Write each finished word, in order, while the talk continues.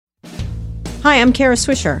Hi, I'm Kara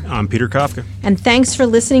Swisher. I'm Peter Kafka. And thanks for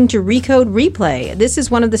listening to Recode Replay. This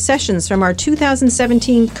is one of the sessions from our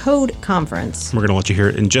 2017 Code Conference. We're going to let you hear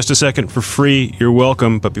it in just a second for free. You're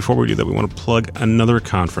welcome. But before we do that, we want to plug another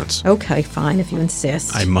conference. Okay, fine, if you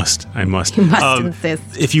insist. I must. You must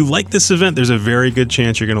insist. If you like this event, there's a very good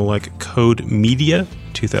chance you're going to like Code Media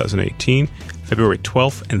 2018. February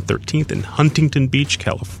 12th and 13th in Huntington Beach,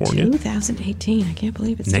 California. 2018. I can't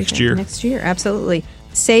believe it's next year. Next year, absolutely.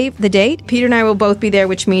 Save the date. Peter and I will both be there,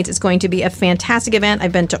 which means it's going to be a fantastic event.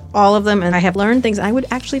 I've been to all of them, and I have learned things. I would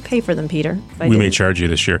actually pay for them, Peter. We may charge you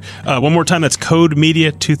this year. One more time, that's Code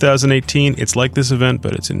Media 2018. It's like this event,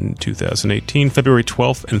 but it's in 2018, February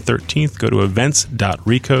 12th and 13th. Go to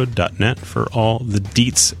events.recode.net for all the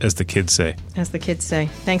deets, as the kids say. As the kids say.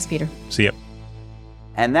 Thanks, Peter. See ya.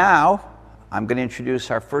 And now, I'm going to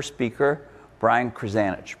introduce our first speaker, Brian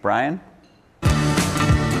Krzanich. Brian?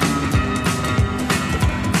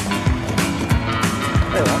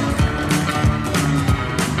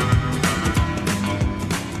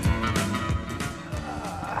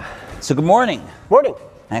 So good morning. Morning.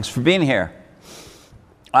 Thanks for being here.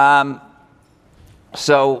 So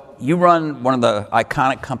you run one of the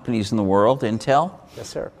iconic companies in the world, Intel. Yes,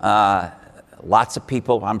 sir. Lots of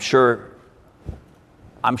people, I'm sure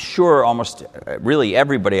almost really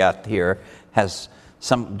everybody out here has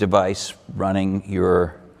some device running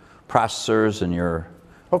your processors and your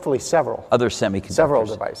hopefully several other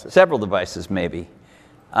semiconductors. Several devices, maybe.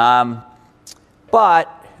 But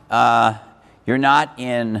you're not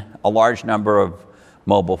in a large number of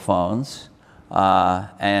mobile phones,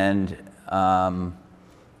 and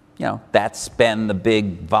that's been the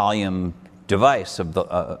big volume device of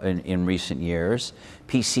the in recent years.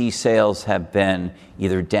 PC sales have been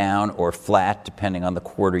either down or flat, depending on the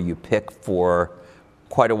quarter you pick, for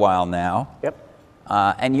quite a while now. Yep.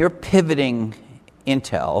 And you're pivoting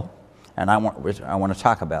Intel, and I want to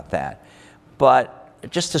talk about that. But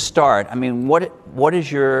just to start, I mean, what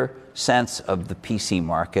is your sense of the PC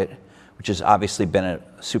market, which has obviously been a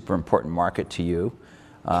super important market to you?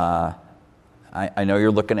 I know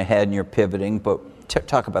you're looking ahead and you're pivoting, but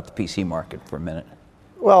talk about the PC market for a minute.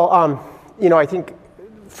 Well, I think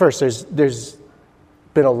first there's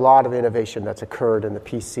been a lot of innovation that's occurred in the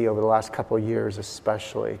PC over the last couple of years,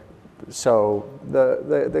 especially. So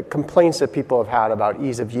the complaints that people have had about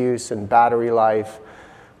ease of use and battery life,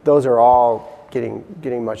 those are all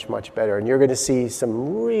getting much, much better. And you're going to see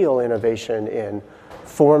some real innovation in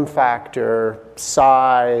form factor,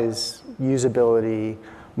 size, usability,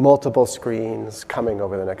 multiple screens coming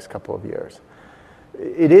over the next couple of years.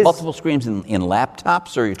 It is multiple screens in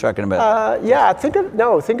laptops, or are you talking about? Yeah, think of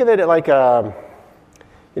it like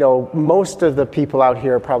most of the people out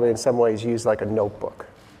here probably in some ways use like a notebook.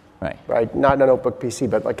 Right. Not a notebook PC,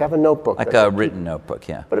 but like have a notebook. Like a written notebook,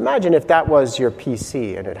 yeah. But imagine if that was your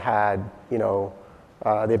PC and it had, the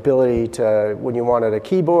ability to, when you wanted a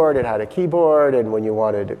keyboard, it had a keyboard, and when you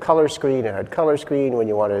wanted a color screen, it had color screen. When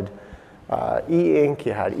you wanted e-ink,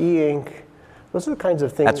 you had e-ink. Those are the kinds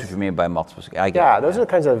of things. That's what you mean by multiple screens. Those are the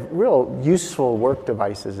kinds of real useful work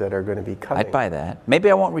devices that are going to be coming. I'd buy that. Maybe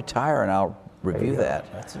I won't retire and I'll review that.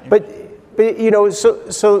 But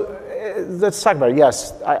so let's talk about it.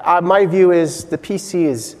 Yes, my view is the PC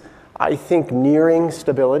is, I think, nearing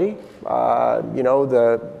stability.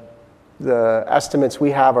 The estimates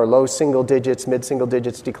we have are low single digits, mid single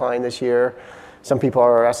digits decline this year. Some people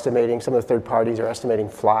are estimating, some of the third parties are estimating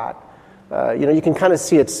flat. You can kind of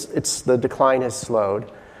see the decline has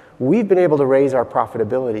slowed. We've been able to raise our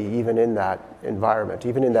profitability even in that environment,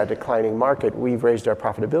 even in that declining market. We've raised our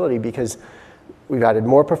profitability because we've added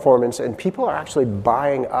more performance, and people are actually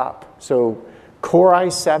buying up. So Core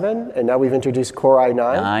i7, and now we've introduced Core i9.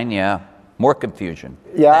 9, yeah. More confusion.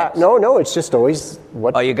 Yeah, Thanks. no, it's just always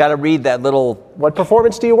what. Oh, you got to read that little. What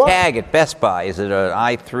performance do you want? Tag at Best Buy. Is it an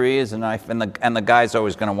i3? Is it an i? And the guy's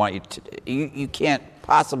always going to want you to. You can't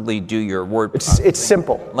possibly do your word. It's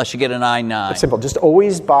simple. Unless you get an i9. It's simple. Just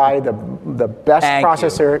always buy the best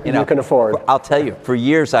processor you can afford. I'll tell you. For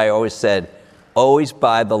years, I always said, always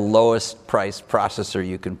buy the lowest priced processor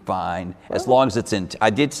you can find, as long as it's I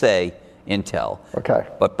did say Intel. Okay.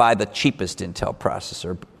 But buy the cheapest Intel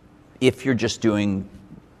processor. If you're just doing,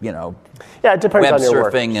 it depends web on your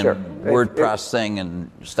surfing work. and word processing and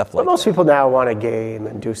stuff like that. But most people now want to game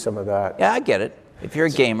and do some of that. Yeah, I get it. If you're a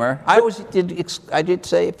gamer, I did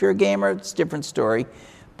say if you're a gamer, it's a different story.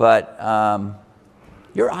 But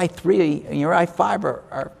your i3 and your i5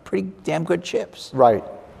 are pretty damn good chips. Right,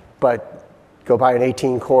 but go buy an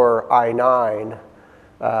 18-core i9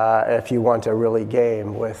 if you want to really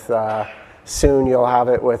game with. Soon you'll have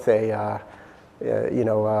it with a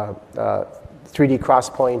 3D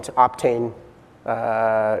Crosspoint Optane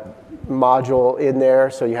module in there,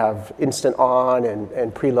 so you have instant on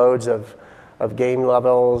and preloads of game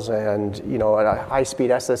levels, and a high-speed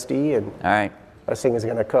SSD, and All right. this thing is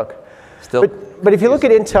going to cook. Still, But if you look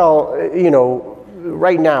at Intel,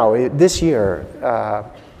 right now, this year,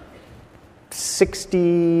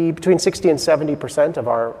 between 60 and 70%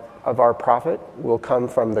 of our profit will come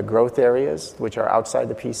from the growth areas, which are outside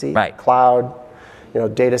the PC. Right. Cloud,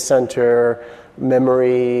 data center,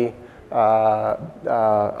 memory,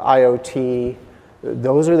 IoT.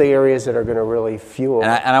 Those are the areas that are going to really fuel.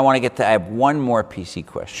 And I want to get to, I have one more PC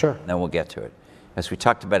question. Sure. Then we'll get to it. As we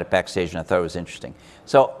talked about it backstage, and I thought it was interesting.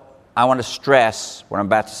 So I want to stress what I'm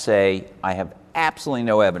about to say, I have absolutely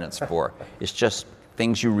no evidence for. It's just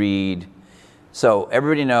things you read. So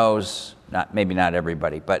everybody knows, maybe not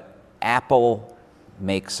everybody, but Apple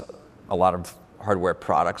makes a lot of hardware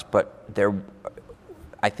products, but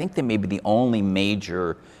I think they may be the only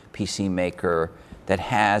major PC maker that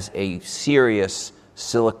has a serious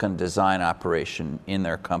silicon design operation in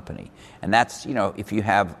their company. And that's, if you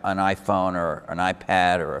have an iPhone or an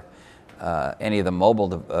iPad or any of the mobile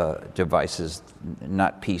devices,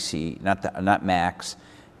 not PC, not Macs,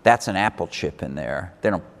 that's an Apple chip in there. They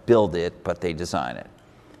don't build it, but they design it.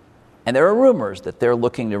 And there are rumors that they're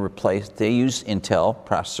looking to replace, they use Intel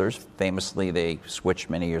processors. Famously, they switched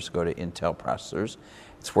many years ago to Intel processors.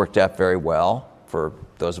 It's worked out very well for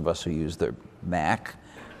those of us who use their Mac.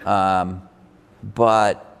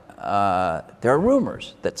 But there are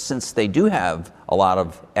rumors that since they do have a lot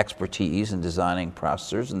of expertise in designing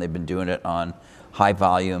processors, and they've been doing it on high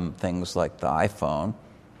volume things like the iPhone,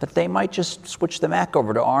 that they might just switch the Mac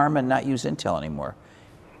over to ARM and not use Intel anymore.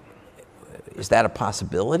 Is that a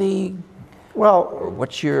possibility? Well, Or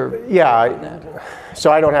what's your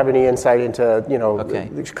so I don't have any insight into, Okay.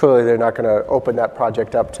 Clearly they're not going to open that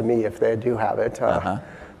project up to me if they do have it.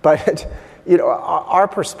 But, our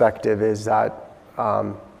perspective is that,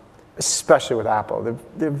 especially with Apple,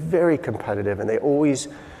 they're very competitive, and they always,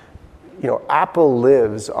 Apple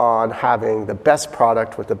lives on having the best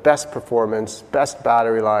product with the best performance, best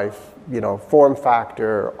battery life, form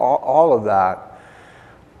factor, all of that.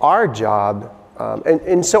 Our job,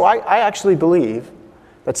 and so I actually believe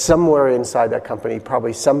that somewhere inside that company,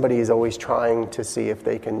 probably somebody is always trying to see if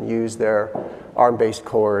they can use their ARM-based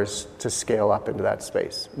cores to scale up into that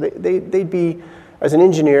space. They'd be, as an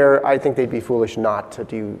engineer, I think they'd be foolish not to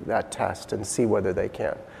do that test and see whether they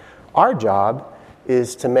can. Our job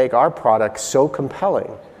is to make our product so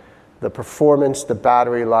compelling, the performance, the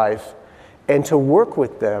battery life, and to work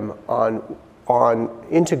with them on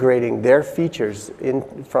integrating their features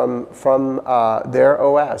from their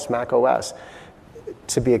OS, Mac OS,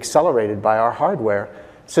 to be accelerated by our hardware,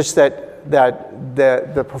 such that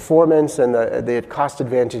the performance and the cost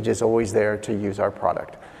advantage is always there to use our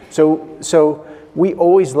product. So we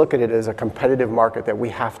always look at it as a competitive market that we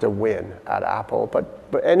have to win at Apple, but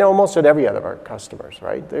and almost at every other of our customers,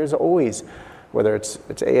 right? There's always, whether it's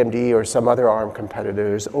AMD or some other ARM competitor,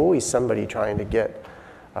 there's always somebody trying to get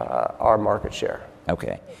our market share.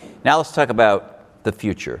 Okay. Now let's talk about the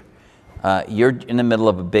future. You're in the middle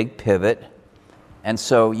of a big pivot, and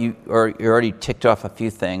so you already ticked off a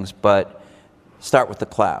few things, but start with the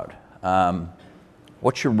cloud.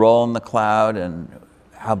 What's your role in the cloud, and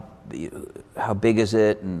how big is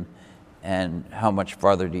it, and how much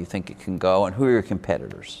farther do you think it can go, and who are your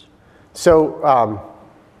competitors? So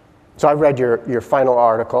I read your final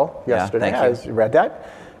article yesterday. Yeah, thank you. I read that,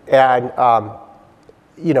 and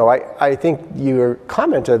I think your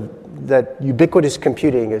comment that ubiquitous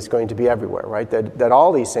computing is going to be everywhere, right? That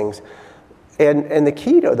all these things, and the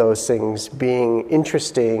key to those things being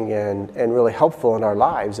interesting and really helpful in our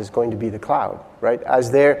lives is going to be the cloud, right?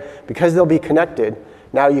 Because they'll be connected,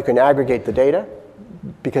 now you can aggregate the data,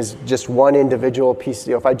 because just one individual piece,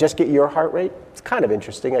 if I just get your heart rate, it's kind of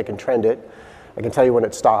interesting. I can trend it. I can tell you when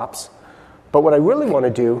it stops. But what I really want to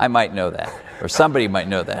do... I might know that, or somebody might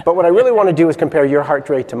know that. But what I really want to do is compare your heart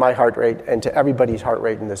rate to my heart rate and to everybody's heart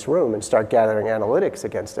rate in this room and start gathering analytics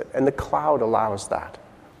against it. And the cloud allows that,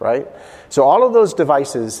 right? So all of those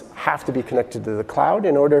devices have to be connected to the cloud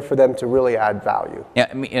in order for them to really add value. Yeah,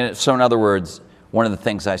 I mean, so in other words, one of the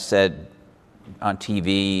things I said on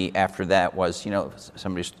TV after that was,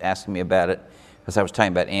 somebody was asking me about it because I was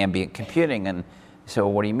talking about ambient computing, and so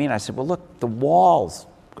what do you mean? I said, well, look, the walls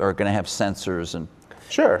are going to have sensors and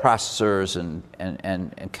Sure. processors and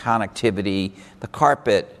connectivity, the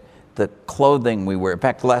carpet, the clothing we wear. In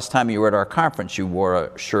fact, the last time you were at our conference, you wore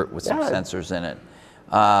a shirt with some sensors in it.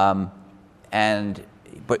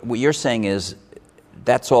 But what you're saying is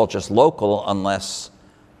that's all just local unless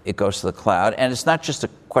it goes to the cloud. And it's not just a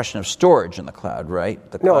question of storage in the cloud, right?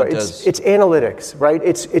 The No, cloud it's analytics, right?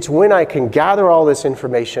 It's when I can gather all this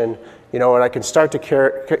information, and I can start to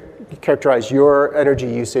characterize your energy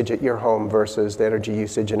usage at your home versus the energy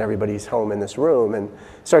usage in everybody's home in this room, and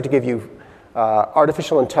start to give you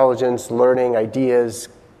artificial intelligence, learning, ideas,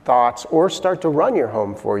 thoughts, or start to run your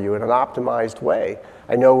home for you in an optimized way.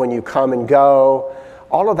 I know when you come and go.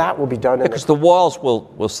 All of that will be done because the walls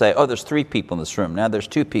will say, oh, there's 3 people in this room. Now there's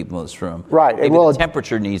 2 people in this room. Right. Maybe the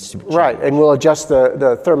temperature needs to be changed. Right, and we'll adjust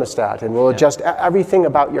the thermostat, and we'll adjust everything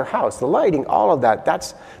about your house, the lighting, all of that.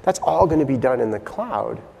 That's all going to be done in the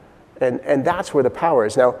cloud, and that's where the power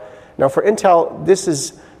is. Now for Intel, this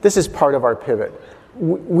is part of our pivot.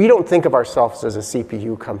 We don't think of ourselves as a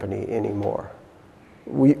CPU company anymore.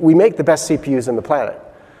 We make the best CPUs in the planet,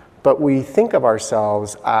 but we think of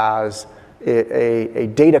ourselves as a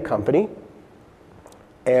data company,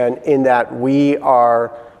 and in that we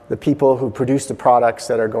are the people who produce the products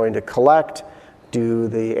that are going to collect, do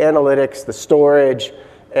the analytics, the storage,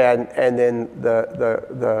 and then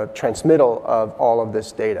the transmittal of all of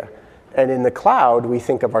this data. And in the cloud, we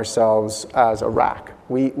think of ourselves as a rack.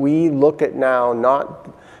 We look at now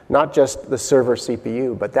not just the server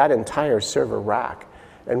CPU, but that entire server rack,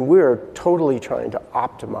 and we're totally trying to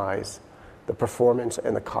optimize the performance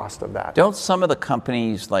and the cost of that. Don't some of the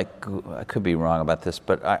companies, I could be wrong about this,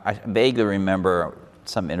 but I vaguely remember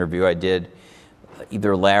some interview I did,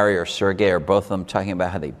 either Larry or Sergey or both of them talking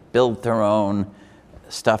about how they build their own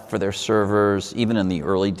stuff for their servers, even in the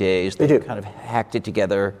early days. They do. Kind of hacked it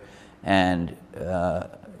together, and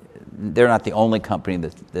they're not the only company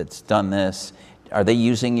that's done this. Are they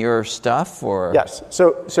using your stuff, or? Yes.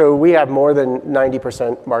 So we have more than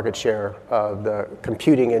 90% market share of the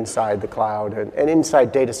computing inside the cloud and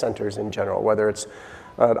inside data centers in general, whether it's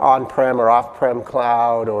an on-prem or off-prem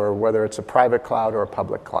cloud, or whether it's a private cloud or a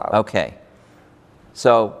public cloud. Okay.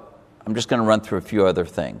 So I'm just going to run through a few other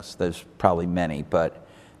things. There's probably many, but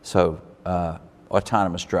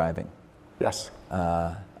autonomous driving. Yes.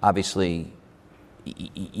 Obviously,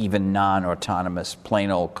 even non-autonomous,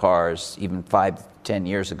 plain old cars, even 5-10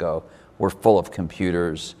 years ago, were full of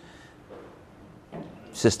computers,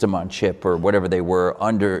 system on chip or whatever they were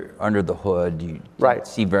under the hood. You didn't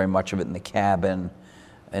see very much of it in the cabin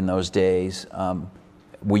in those days.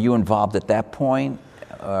 Were you involved at that point?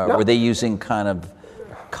 No. Were they using kind of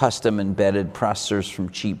custom embedded processors from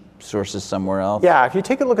cheap sources somewhere else? Yeah, if you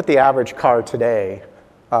take a look at the average car today,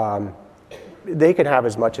 they can have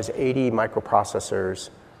as much as 80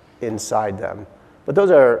 microprocessors inside them. But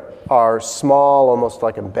those are small, almost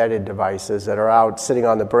like embedded devices that are out sitting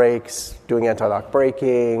on the brakes, doing anti-lock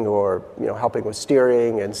braking, or helping with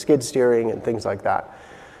steering and skid steering and things like that.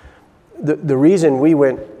 The reason we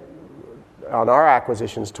went on our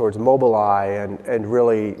acquisitions towards Mobileye and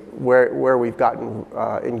really where we've gotten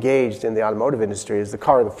engaged in the automotive industry is the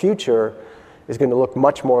car of the future is going to look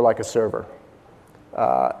much more like a server.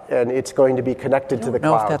 And it's going to be connected to the cloud.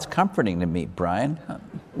 I don't know if that's comforting to me, Brian.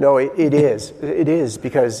 No, it is. It is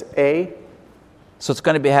because So it's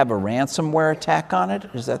going to have a ransomware attack on it?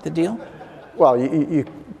 Is that the deal? Well,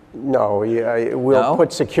 we'll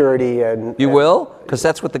put security and... You will? Because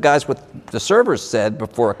that's what the guys with the servers said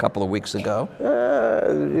before a couple of weeks ago.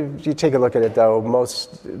 If you take a look at it, though,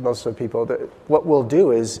 most of the people, what we'll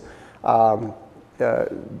do is,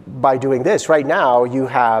 by doing this, right now you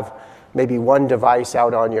have maybe one device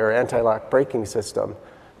out on your anti-lock braking system.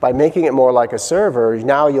 By making it more like a server,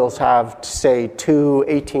 now you'll have, say, 2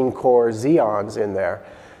 18-core Xeons in there.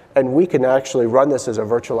 And we can actually run this as a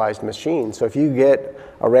virtualized machine. So if you get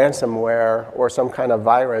a ransomware or some kind of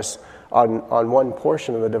virus on one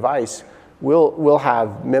portion of the device, we'll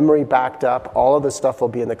have memory backed up. All of the stuff will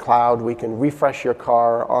be in the cloud. We can refresh your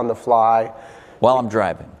car on the fly. While I'm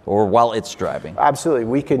driving, or while it's driving. Absolutely.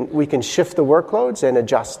 We can shift the workloads and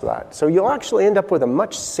adjust that. So you'll actually end up with a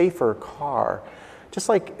much safer car. Just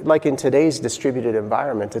like in today's distributed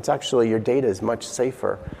environment, it's actually your data is much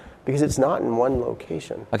safer because it's not in one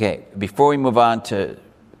location. Okay, before we move on to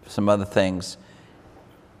some other things,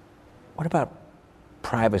 what about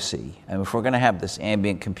privacy? And if we're going to have this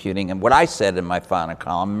ambient computing, and what I said in my final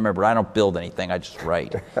column, remember, I don't build anything, I just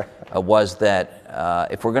write, was that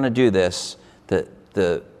if we're going to do this,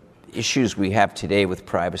 the issues we have today with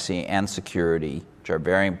privacy and security, which are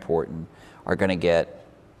very important, are going to get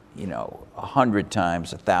 100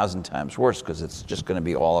 times, 1,000 times worse because it's just going to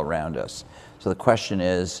be all around us. So the question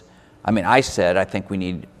is, I think we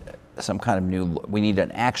need some kind of we need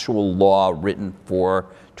an actual law written for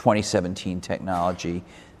 2017 technology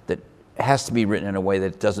that has to be written in a way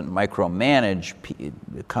that doesn't micromanage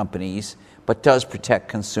companies, but does protect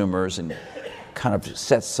consumers and kind of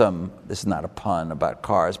set some, this is not a pun about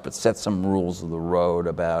cars, but set some rules of the road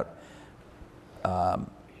about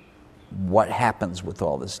what happens with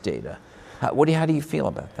all this data. How do you feel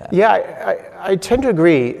about that? Yeah, I tend to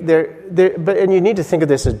agree. And you need to think of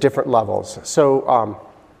this at different levels. So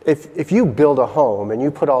if you build a home and you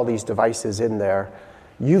put all these devices in there,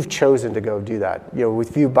 you've chosen to go do that.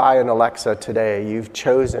 If you buy an Alexa today, you've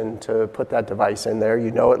chosen to put that device in there.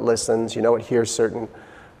 You know it listens. You know it hears certain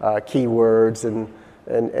keywords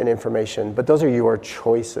and information. But those are your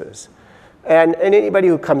choices. And anybody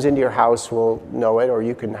who comes into your house will know it, or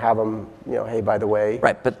you can have them, hey, by the way.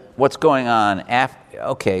 Right, but what's going on after?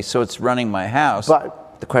 Okay, so it's running my house.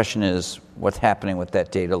 But the question is, what's happening with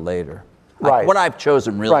that data later? Right. What I've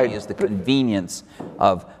chosen really is the convenience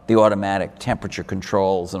of the automatic temperature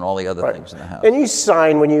controls and all the other things in the house. And you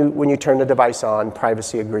sign when you turn the device on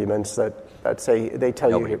privacy agreements that say they tell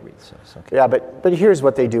Nobody you. reads those. Okay. Yeah, but here's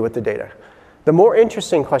what they do with the data. The more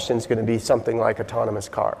interesting question is going to be something like autonomous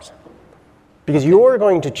cars. Because you're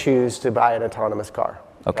going to choose to buy an autonomous car.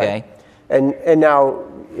 Okay. Right? And now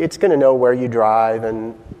it's going to know where you drive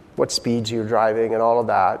and what speeds you're driving and all of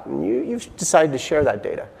that. And you've decided to share that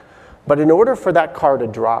data. But in order for that car to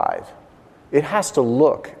drive, it has to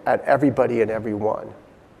look at everybody and everyone.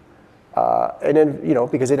 And then,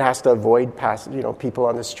 because it has to avoid people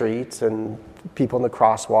on the streets and people in the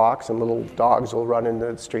crosswalks, and little dogs will run in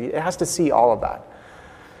the street. It has to see all of that.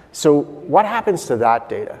 So what happens to that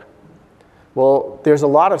data? Well, there's a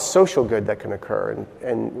lot of social good that can occur,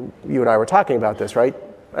 and you and I were talking about this, right?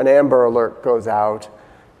 An Amber Alert goes out,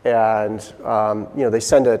 and they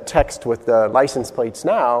send a text with the license plates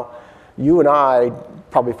now. You and I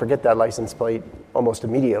probably forget that license plate almost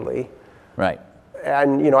immediately. Right.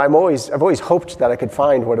 And I've always hoped that I could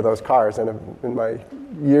find one of those cars, and in my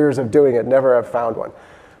years of doing it, never have found one.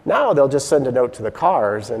 Now they'll just send a note to the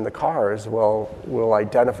cars, and the cars will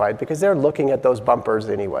identify it because they're looking at those bumpers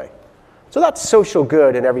anyway. So that's social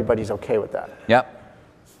good, and everybody's okay with that. Yep.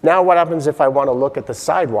 Now what happens if I want to look at the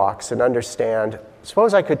sidewalks and understand,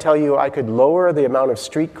 suppose I could tell you I could lower the amount of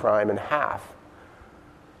street crime in half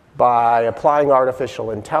by applying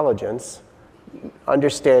artificial intelligence,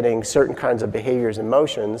 understanding certain kinds of behaviors and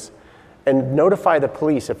motions, and notify the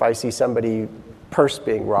police if I see somebody purse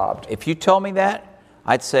being robbed. If you told me that,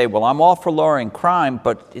 I'd say, well, I'm all for lowering crime,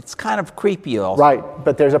 but it's kind of creepy also. Right,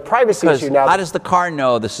 but there's a privacy issue now. How does the car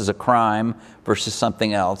know this is a crime versus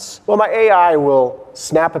something else? Well, my AI will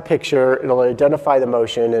snap a picture, it'll identify the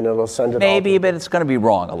motion, and it'll send it Maybe, but it's going to be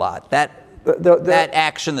wrong a lot. That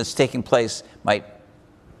action that's taking place might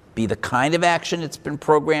be the kind of action it's been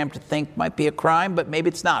programmed to think might be a crime, but maybe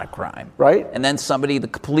it's not a crime. Right. And then the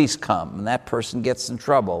police come, and that person gets in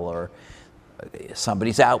trouble, or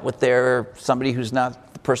somebody's out with somebody who's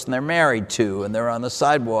not the person they're married to, and they're on the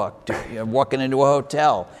sidewalk, walking into a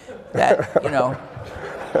hotel. That,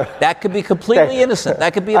 that could be completely innocent.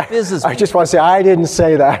 That could be a business meeting. I just want to say, I didn't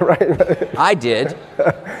say that, right? I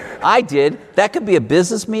did. That could be a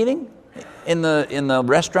business meeting in the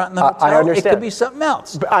restaurant in the hotel. I understand. It could be something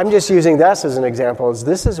else. But I'm just using this as an example.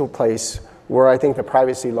 This is a place where I think the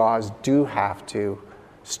privacy laws do have to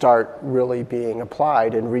start really being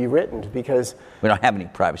applied and rewritten, because we don't have any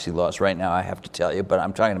privacy laws right now, I have to tell you, but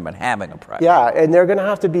I'm talking about having a privacy. Yeah, and they're going to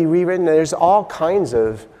have to be rewritten. There's all kinds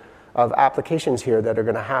of applications here that are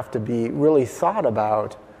going to have to be really thought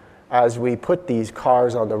about as we put these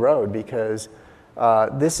cars on the road, because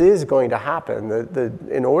this is going to happen.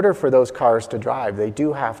 In order for those cars to drive, they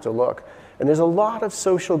do have to look. And there's a lot of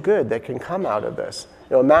social good that can come out of this.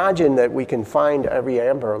 Imagine that we can find every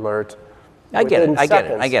Amber Alert. I get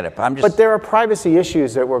it. But there are privacy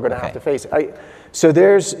issues that we're going to have to face. So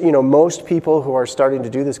there's, most people who are starting to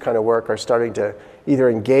do this kind of work are starting to either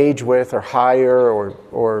engage with or hire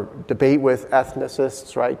or debate with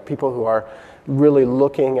ethicists, right? People who are really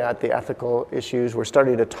looking at the ethical issues. We're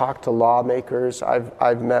starting to talk to lawmakers.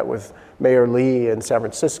 I've met with Mayor Lee in San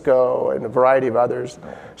Francisco and a variety of others.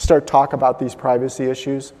 Talk about these privacy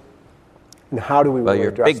issues. And how do we really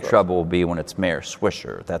address your big those? trouble will be when it's Mayor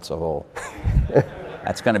Swisher. That's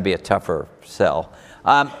going to be a tougher sell.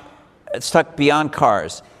 Let's talk beyond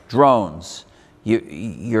cars. Drones.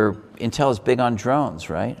 Your Intel is big on drones,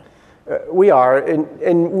 right? We are,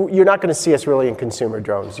 and you're not going to see us really in consumer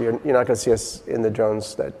drones. You're not going to see us in the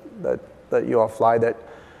drones that you all fly. That,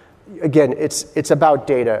 again, it's about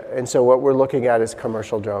data, and so what we're looking at is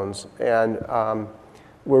commercial drones, and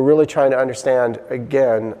we're really trying to understand,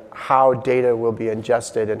 again, how data will be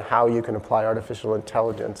ingested and how you can apply artificial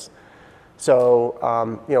intelligence.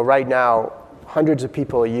 So, right now, hundreds of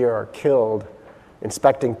people a year are killed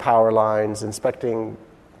inspecting power lines, inspecting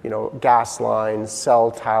gas lines,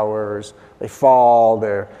 cell towers, they fall,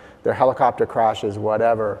 their helicopter crashes,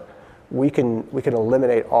 whatever. We can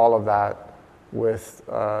eliminate all of that with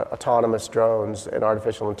autonomous drones and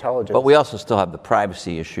artificial intelligence. But we also still have the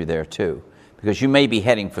privacy issue there too, because you may be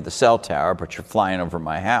heading for the cell tower, but you're flying over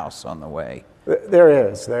my house on the way. There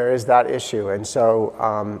is that issue, and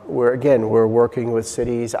so we're working with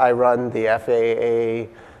cities. I run the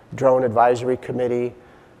FAA Drone Advisory Committee,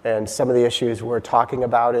 and some of the issues we're talking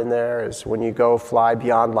about in there is when you go fly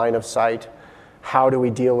beyond line of sight, how do we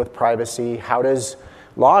deal with privacy? How does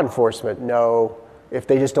law enforcement know if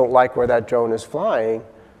they just don't like where that drone is flying?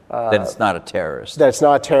 That it's not a terrorist. That it's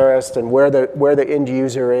not a terrorist, and where the end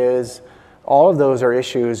user is. All of those are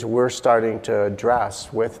issues we're starting to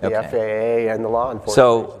address with the FAA and the law enforcement.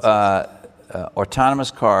 So, autonomous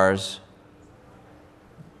cars,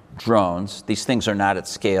 drones, these things are not at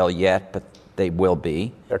scale yet, but they will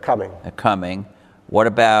be. They're coming. What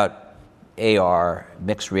about AR,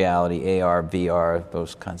 mixed reality, AR, VR,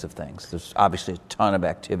 those kinds of things? There's obviously a ton of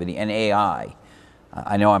activity. And AI.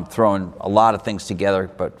 I know I'm throwing a lot of things together,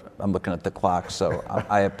 but I'm looking at the clock, so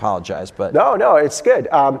I apologize. But No, it's good.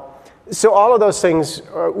 So all of those things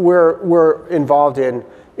we're involved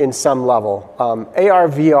in some level. AR,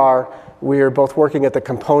 VR, we're both working at the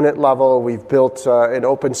component level. We've built an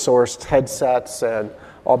open sourced headsets and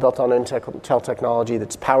all built on Intel technology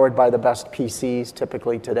that's powered by the best PCs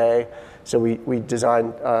typically today. So we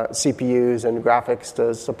design CPUs and graphics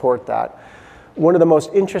to support that. One of the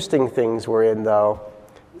most interesting things we're in, though,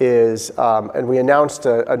 is, and we announced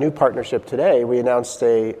a new partnership today. We announced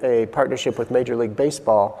a partnership with Major League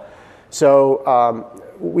Baseball. So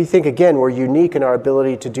we think, again, we're unique in our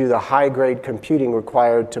ability to do the high-grade computing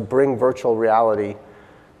required to bring virtual reality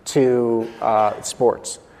to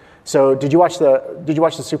sports. So did you watch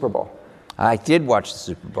the Super Bowl? I did watch the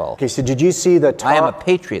Super Bowl. Okay, so did you see the I am a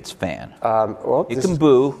Patriots fan. You can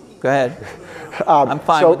boo. Go ahead. I'm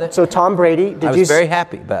fine with it. So Tom Brady, I was very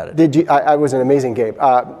happy about it. It was an amazing game.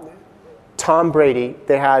 Tom Brady,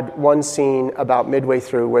 they had one scene about midway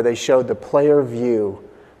through where they showed the player view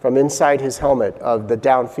from inside his helmet of the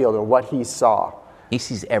downfield and what he saw. He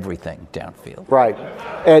sees everything downfield. Right,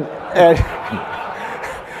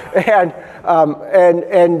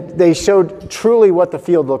 and they showed truly what the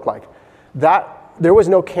field looked like. That there was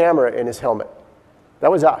no camera in his helmet.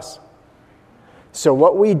 That was us. So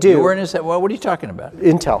what we do... You were in his... What are you talking about?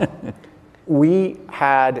 Intel. We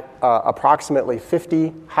had approximately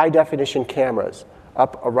 50 high-definition cameras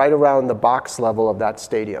up right around the box level of that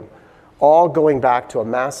stadium, all going back to a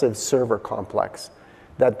massive server complex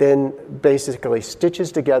that then basically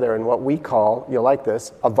stitches together in what we call, you'll like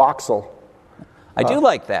this, a voxel. I do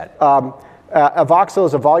like that. A voxel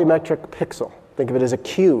is a volumetric pixel. Think of it as a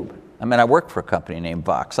cube. I mean, I work for a company named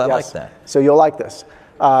Vox. I like that. So you'll like this.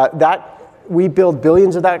 We build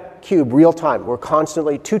billions of that cube real time. We're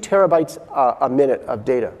constantly 2 terabytes a minute of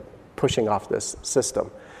data pushing off this system.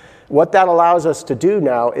 What that allows us to do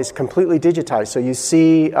now is completely digitize. So you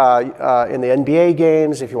see in the NBA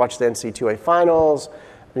games, if you watch the NCAA finals,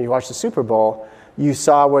 and you watch the Super Bowl, you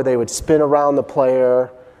saw where they would spin around the player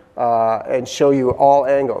and show you all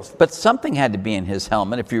angles. But something had to be in his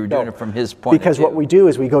helmet if you were doing it from his point of view. Because what we do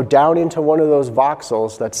is we go down into one of those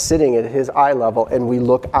voxels that's sitting at his eye level, and we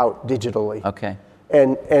look out digitally. Okay.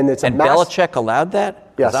 And it's and Belichick allowed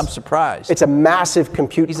that? Yes. I'm surprised. It's a massive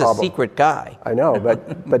compute problem. He's a secret guy. I know,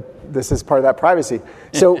 but this is part of that privacy.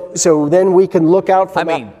 So then we can look out for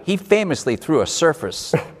he famously threw a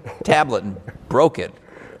Surface tablet and broke it.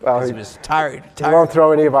 Well, he was tired. He won't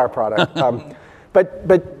throw any of our product.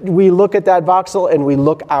 But we look at that voxel and we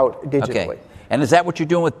look out digitally. Okay. And is that what you're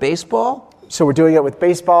doing with baseball? So we're doing it with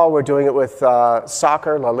baseball. We're doing it with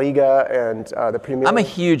soccer, La Liga, and the Premier League. I'm a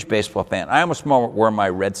huge baseball fan. I almost wear my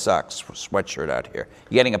Red Sox sweatshirt out here.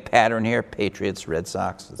 You getting a pattern here? Patriots, Red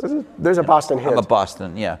Sox. There's a Boston hint. I'm a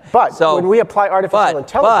Boston, yeah. But when we apply artificial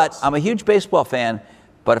intelligence... But I'm a huge baseball fan,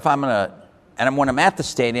 but if I'm going to... And when I'm at the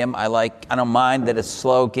stadium, I don't mind that it's a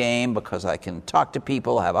slow game because I can talk to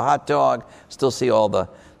people, have a hot dog, still see all the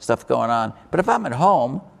stuff going on. But if I'm at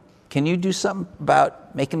home, can you do something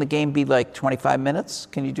about making the game be like 25 minutes?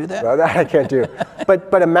 Can you do that? No, that I can't do.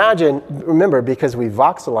 But imagine, remember, because we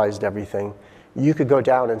voxelized everything, you could go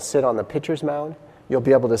down and sit on the pitcher's mound. You'll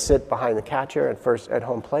be able to sit behind the catcher at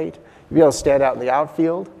home plate. You'll be able to stand out in the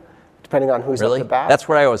outfield, depending on who's at the bat. That's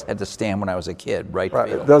where I always had to stand when I was a kid, right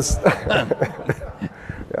field. Well,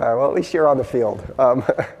 at least you're on the field.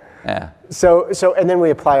 Yeah. So, and then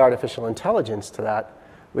we apply artificial intelligence to that.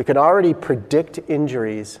 We can already predict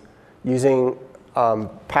injuries using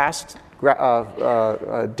past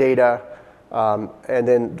data, And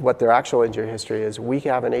then what their actual injury history is, we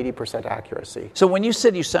have an 80% accuracy. So when you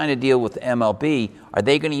said you signed a deal with MLB, are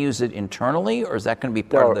they going to use it internally, or is that going to be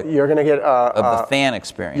part of the you're going to get of the fan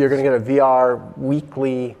experience? You're going to get a VR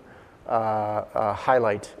weekly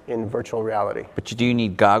highlight in virtual reality. But do you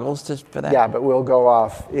need goggles for that? Yeah, but we'll go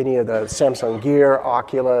off any of the Samsung Gear,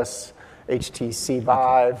 Oculus, HTC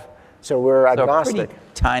Vive. Okay. So we're agnostic. So a pretty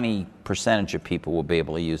tiny percentage of people will be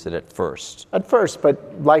able to use it at first. At first,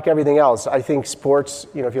 but like everything else, I think sports,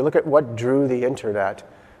 if you look at what drew the internet,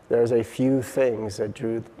 there's a few things that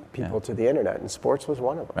drew people to the internet, and sports was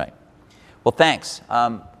one of them. Right. Well, thanks.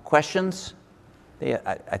 Questions?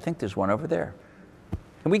 I think there's one over there.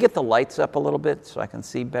 Can we get the lights up a little bit so I can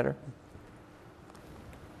see better?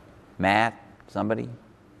 Matt, somebody?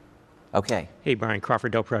 Okay. Hey, Brian,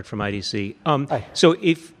 Crawford Delprat from IDC. Hi. So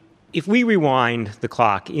if we rewind the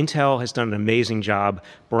clock, Intel has done an amazing job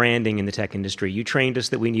branding in the tech industry. You trained us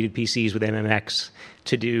that we needed PCs with MMX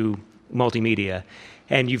to do multimedia.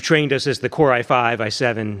 And you've trained us as the Core i5,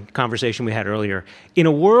 i7 conversation we had earlier. In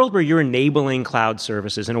a world where you're enabling cloud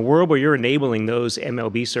services, in a world where you're enabling those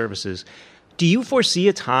MLB services, do you foresee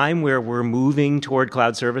a time where we're moving toward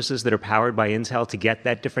cloud services that are powered by Intel to get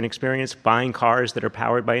that different experience, buying cars that are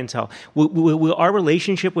powered by Intel? Will our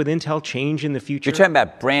relationship with Intel change in the future? You're talking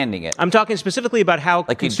about branding it. I'm talking specifically about how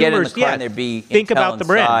like consumers, you get in the car and there'd be think Intel about the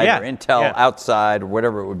brand, or Intel outside, or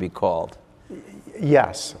whatever it would be called.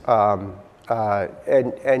 Yes, and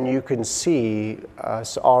you can see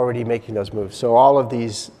us already making those moves. So all of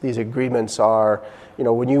these agreements are,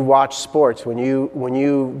 when you watch sports, when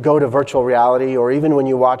you go to virtual reality, or even when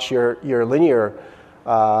you watch your linear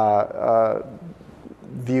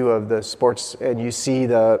view of the sports, and you see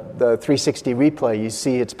the 360 replay, you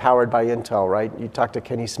see it's powered by Intel, right? You talk to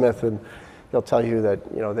Kenny Smith, and he'll tell you that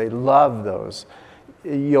they love those.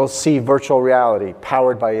 You'll see virtual reality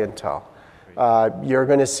powered by Intel. You're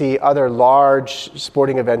going to see other large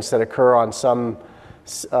sporting events that occur on some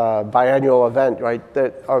biannual event, right,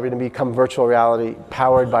 that are going to become virtual reality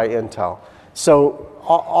powered by Intel. So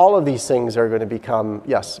all of these things are going to become,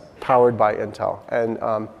 yes, powered by Intel. And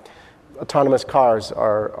autonomous cars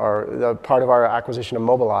are the part of our acquisition of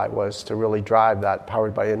Mobileye was to really drive that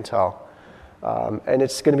powered by Intel. And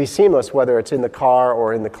it's going to be seamless whether it's in the car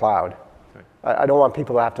or in the cloud. Right. I don't want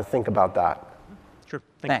people to have to think about that. Sure.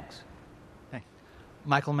 Thanks.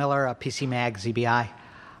 Michael Miller, PC Mag, ZBI.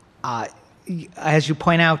 As you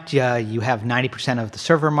point out, you have 90% of the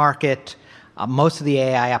server market. Most of the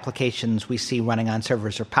AI applications we see running on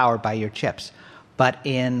servers are powered by your chips. But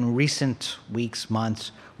in recent weeks,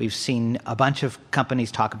 months, we've seen a bunch of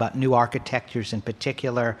companies talk about new architectures in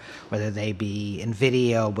particular, whether they be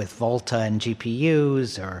NVIDIA with Volta and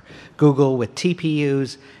GPUs or Google with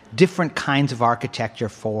TPUs, different kinds of architecture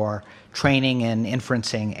for training and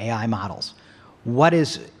inferencing AI models. What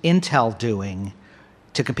is Intel doing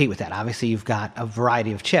to compete with that? Obviously, you've got a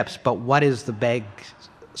variety of chips, but what is the big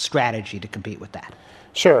strategy to compete with that?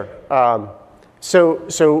 Sure.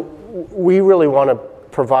 So we really want to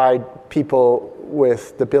provide people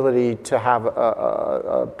with the ability to have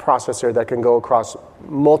a processor that can go across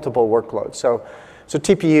multiple workloads. So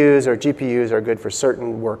TPUs or GPUs are good for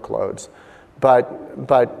certain workloads. But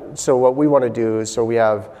so what we want to do is, so we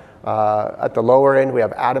have at the lower end, we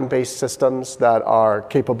have Atom-based systems that are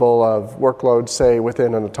capable of workloads, say,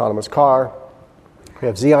 within an autonomous car. We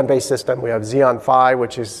have Xeon-based system. We have Xeon Phi,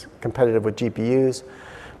 which is competitive with GPUs.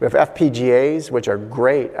 We have FPGAs, which are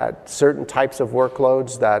great at certain types of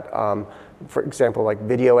workloads that, for example, like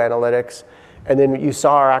video analytics. And then you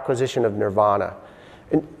saw our acquisition of Nirvana.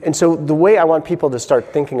 And so the way I want people to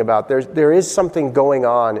start thinking about, there is something going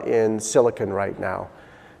on in silicon right now.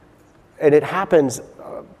 And it happens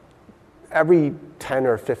every 10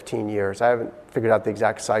 or 15 years. I haven't figured out the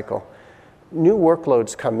exact cycle. New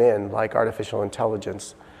workloads come in, like artificial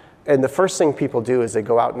intelligence. And the first thing people do is they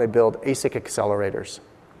go out and they build ASIC accelerators.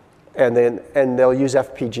 And they'll use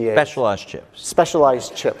FPGAs.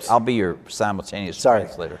 Specialized chips. I'll be your simultaneous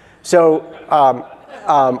translator. So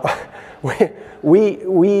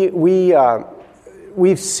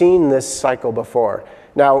we've seen this cycle before.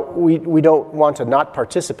 Now, we don't want to not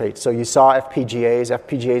participate. So you saw FPGAs.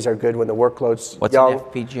 FPGAs are good when the workload's young.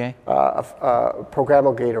 What's an FPGA?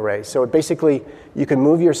 Programmable gate array. So basically, you can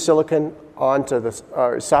move your silicon onto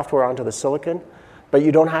the software onto the silicon, but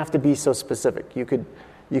you don't have to be so specific. You could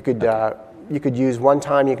use one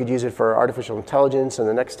time, you could use it for artificial intelligence, and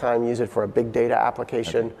the next time use it for a big data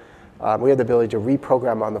application. We have the ability to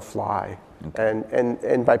reprogram on the fly. Okay.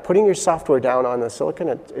 And by putting your software down on the silicon,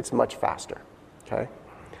 it's much faster. Okay.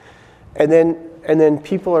 And then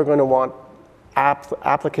people are going to want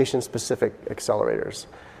application-specific accelerators.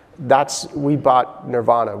 we bought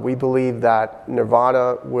Nirvana. We believe that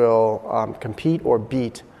Nirvana will compete or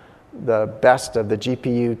beat the best of the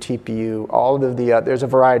GPU, TPU, all of the, there's a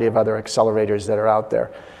variety of other accelerators that are out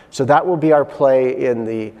there. So that will be our play in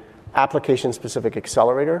the application-specific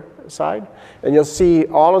accelerator side. And you'll see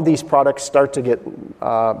all of these products start to get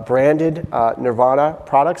branded Nirvana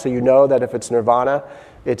products. So you know that if it's Nirvana,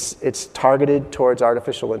 it's targeted towards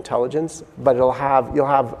artificial intelligence, but you'll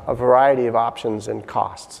have a variety of options and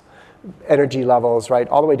costs. Energy levels, right,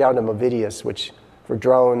 all the way down to Movidius, which for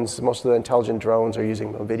drones, most of the intelligent drones are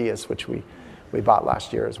using Movidius, which we bought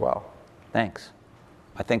last year as well. Thanks.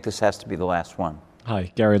 I think this has to be the last one.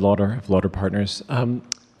 Hi, Gary Lauder of Lauder Partners.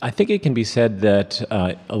 I think it can be said that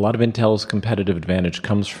a lot of Intel's competitive advantage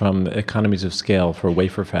comes from economies of scale for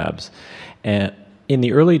wafer fabs. And in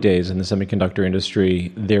the early days in the semiconductor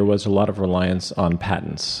industry, there was a lot of reliance on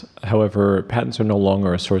patents. However, patents are no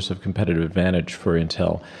longer a source of competitive advantage for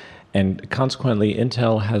Intel. And consequently,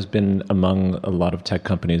 Intel has been among a lot of tech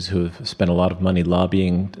companies who have spent a lot of money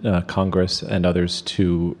lobbying Congress and others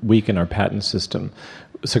to weaken our patent system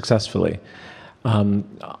successfully.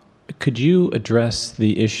 Could you address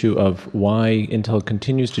the issue of why Intel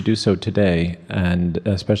continues to do so today, and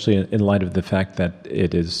especially in light of the fact that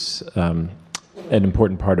it is an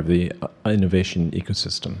important part of the innovation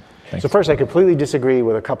ecosystem? Thanks. So first, I completely disagree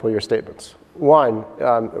with a couple of your statements. One,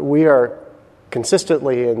 we are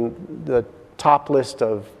consistently in the top list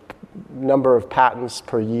of number of patents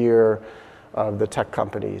per year of the tech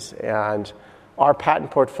companies. And our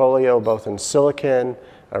patent portfolio, both in silicon,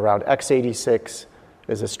 around x86,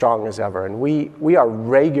 is as strong as ever. And we are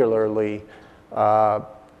regularly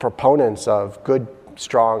proponents of good,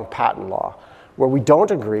 strong patent law. Where we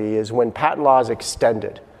don't agree is when patent law is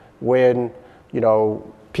extended, when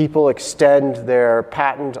people extend their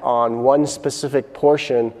patent on one specific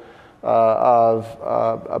portion of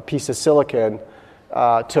a piece of silicon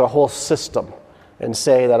to a whole system, and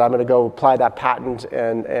say that I'm going to go apply that patent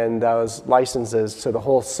and those licenses to the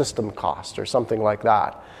whole system cost or something like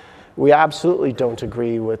that. We absolutely don't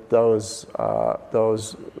agree with those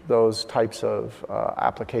types of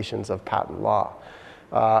applications of patent law,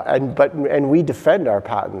 and we defend our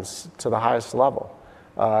patents to the highest level.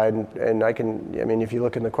 If you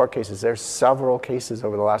look in the court cases, there's several cases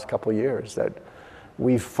over the last couple of years that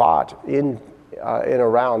we've fought in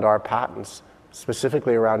around our patents,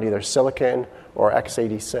 specifically around either silicon or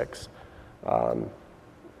x86.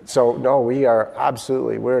 So no,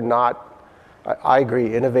 we're not. I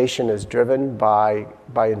agree. Innovation is driven by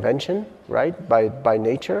invention, right? By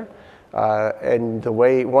nature, and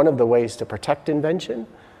one of the ways to protect invention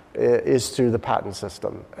is through the patent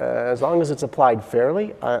system. As long as it's applied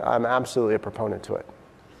fairly, I'm absolutely a proponent to it.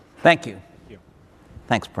 Thank you.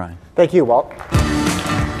 Thanks, Brian. Thank you, Walt.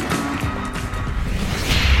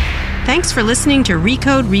 Thanks for listening to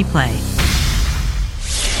Recode Replay.